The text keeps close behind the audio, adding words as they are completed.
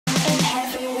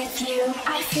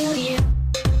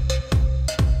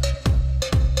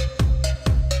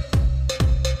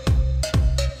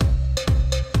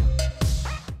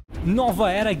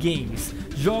Nova Era Games.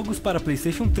 Jogos para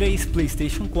PlayStation 3,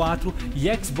 PlayStation 4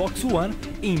 e Xbox One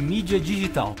em mídia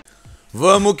digital.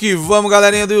 Vamos que vamos,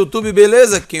 galerinha do YouTube,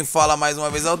 beleza? Quem fala mais uma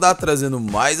vez é o DATO, trazendo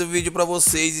mais um vídeo pra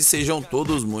vocês e sejam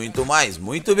todos muito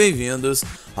bem-vindos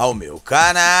ao meu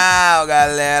canal,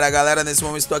 galera. Galera, nesse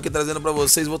momento estou aqui trazendo pra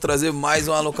vocês, vou trazer mais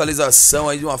uma localização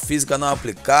aí de uma física não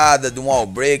aplicada, de um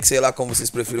WALBREACh, sei lá como vocês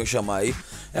prefiram chamar aí.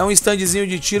 É um standzinho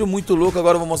de tiro muito louco,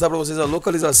 agora eu vou mostrar pra vocês a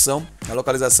localização. A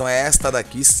localização é esta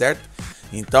daqui, certo?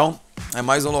 Então, é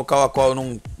mais um local a qual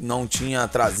eu não tinha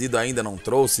trazido ainda, não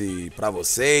trouxe pra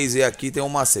vocês. E aqui tem um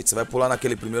macete, você vai pular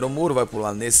naquele primeiro muro, vai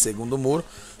pular nesse segundo muro,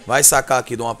 vai sacar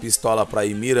aqui de uma pistola pra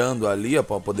ir mirando ali, ó,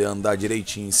 pra poder andar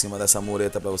direitinho em cima dessa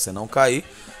mureta pra você não cair.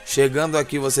 Chegando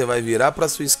aqui você vai virar pra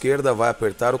sua esquerda, vai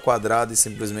apertar o quadrado e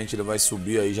simplesmente ele vai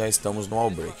subir aí, já estamos no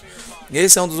WALBREACh.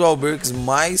 Esse é um dos WALBREAChs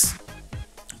mais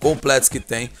completos que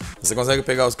tem. Você consegue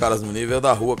pegar os caras no nível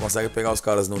da rua, consegue pegar os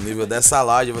caras no nível dessa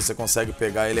laje, você consegue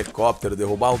pegar helicóptero,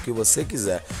 derrubar o que você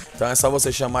quiser. Então é só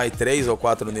você chamar aí 3 ou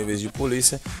 4 níveis de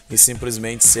polícia e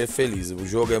simplesmente ser feliz. O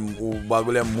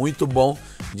bagulho é muito bom,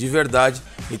 de verdade,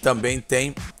 e também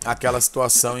tem aquela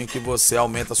situação em que você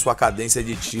aumenta a sua cadência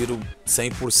de tiro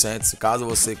 100%. Se caso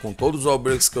você, com todos os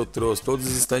WALBREAChs que eu trouxe, todos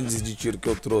os stands de tiro que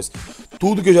eu trouxe,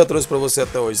 tudo que eu já trouxe para você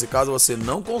até hoje, se caso você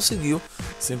não conseguiu,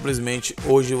 simplesmente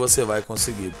hoje você vai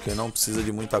conseguir, porque não precisa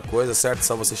de muita coisa, certo?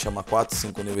 Só você chamar 4,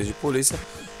 5 níveis de polícia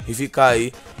e ficar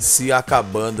aí se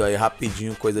acabando aí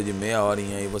rapidinho, coisa de meia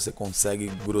horinha aí você consegue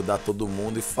grudar todo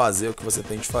mundo e fazer o que você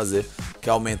tem de fazer, que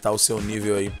é aumentar o seu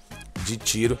nível aí de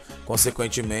tiro.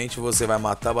 Consequentemente você vai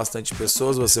matar bastante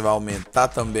pessoas, você vai aumentar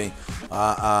também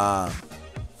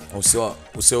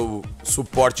o seu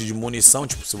suporte de munição.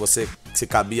 Tipo, se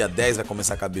cabia 10 vai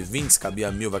começar a caber 20, se cabia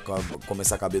 1000 vai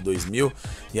começar a caber 2000,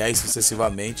 e aí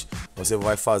sucessivamente você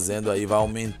vai fazendo aí, vai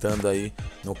aumentando aí,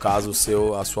 no caso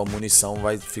a sua munição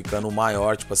vai ficando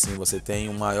maior, tipo assim, você tem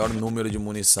um maior número de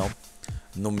munição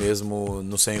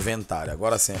no seu inventário.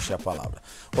 Agora sim achei a palavra.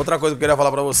 Outra coisa que eu queria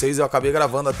falar pra vocês, eu acabei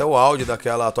gravando até o áudio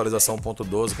daquela atualização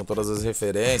 1.12 com todas as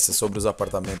referências sobre os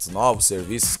apartamentos novos,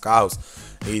 serviços, carros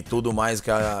e tudo mais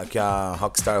que a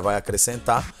Rockstar vai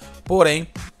acrescentar. Porém,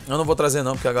 eu não vou trazer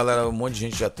não, porque a galera, um monte de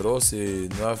gente já trouxe.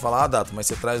 Não vai falar, Dato, mas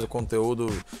você traz o conteúdo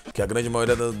que a grande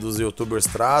maioria dos youtubers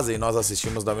trazem e nós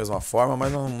assistimos da mesma forma.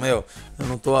 Mas não, eu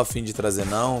não tô afim de trazer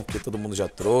não, porque todo mundo já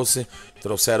trouxe.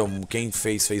 Trouxeram, quem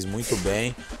fez muito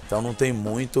bem. Então não tem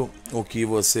muito o que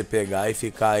você pegar e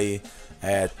ficar aí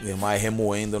mais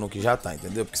remoendo no que já tá,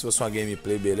 entendeu? Porque se fosse uma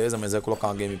gameplay, beleza, mas é colocar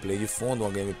uma gameplay de fundo,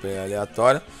 uma gameplay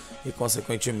aleatória, e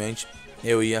consequentemente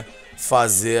eu ia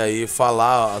fazer aí,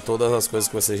 falar todas as coisas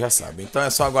que você já sabe. Então é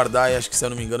só aguardar, e acho que, se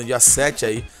eu não me engano, dia 7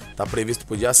 aí, tá previsto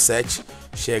pro dia 7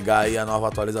 chegar aí a nova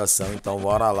atualização. Então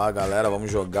bora lá, galera,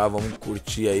 vamos jogar, vamos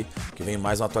curtir aí, que vem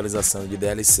mais uma atualização de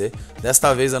DLC.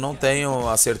 Desta vez eu não tenho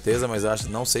a certeza, mas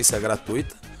não sei se é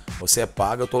gratuita ou se é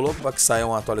paga. Eu tô louco pra que saia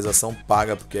uma atualização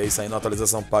paga, porque aí, saindo uma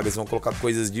atualização paga, eles vão colocar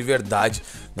coisas de verdade,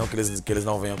 não que eles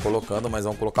não venham colocando, mas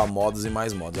vão colocar modos e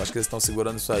mais modos. Eu acho que eles estão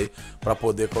segurando isso aí pra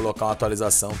poder colocar uma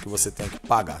atualização que você tem que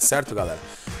pagar, certo, galera?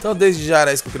 Então desde já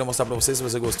era isso que eu queria mostrar pra vocês. Se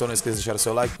você gostou, não esqueça de deixar o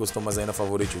seu like, gostou mais ainda,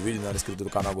 favorite o vídeo, não era inscrito do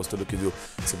canal, gostou do que viu,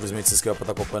 simplesmente se inscreva pra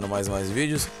estar acompanhando mais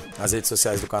vídeos. As redes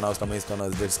sociais do canal também estão na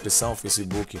descrição,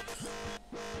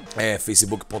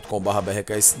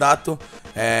 facebook.com/BRKsDATO,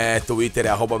 Twitter é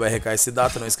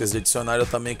 @BRKsDATO, não esqueça de adicionar. Eu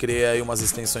também criei aí umas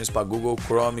extensões para Google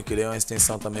Chrome, criei uma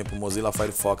extensão também para o Mozilla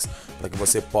Firefox, para que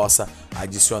você possa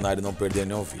adicionar e não perder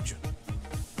nenhum vídeo.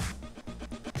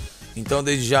 Então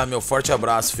desde já, meu forte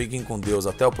abraço, fiquem com Deus,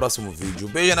 até o próximo vídeo,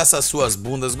 beijo nessas suas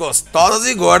bundas gostosas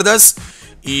e gordas,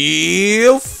 e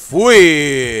eu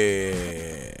fui!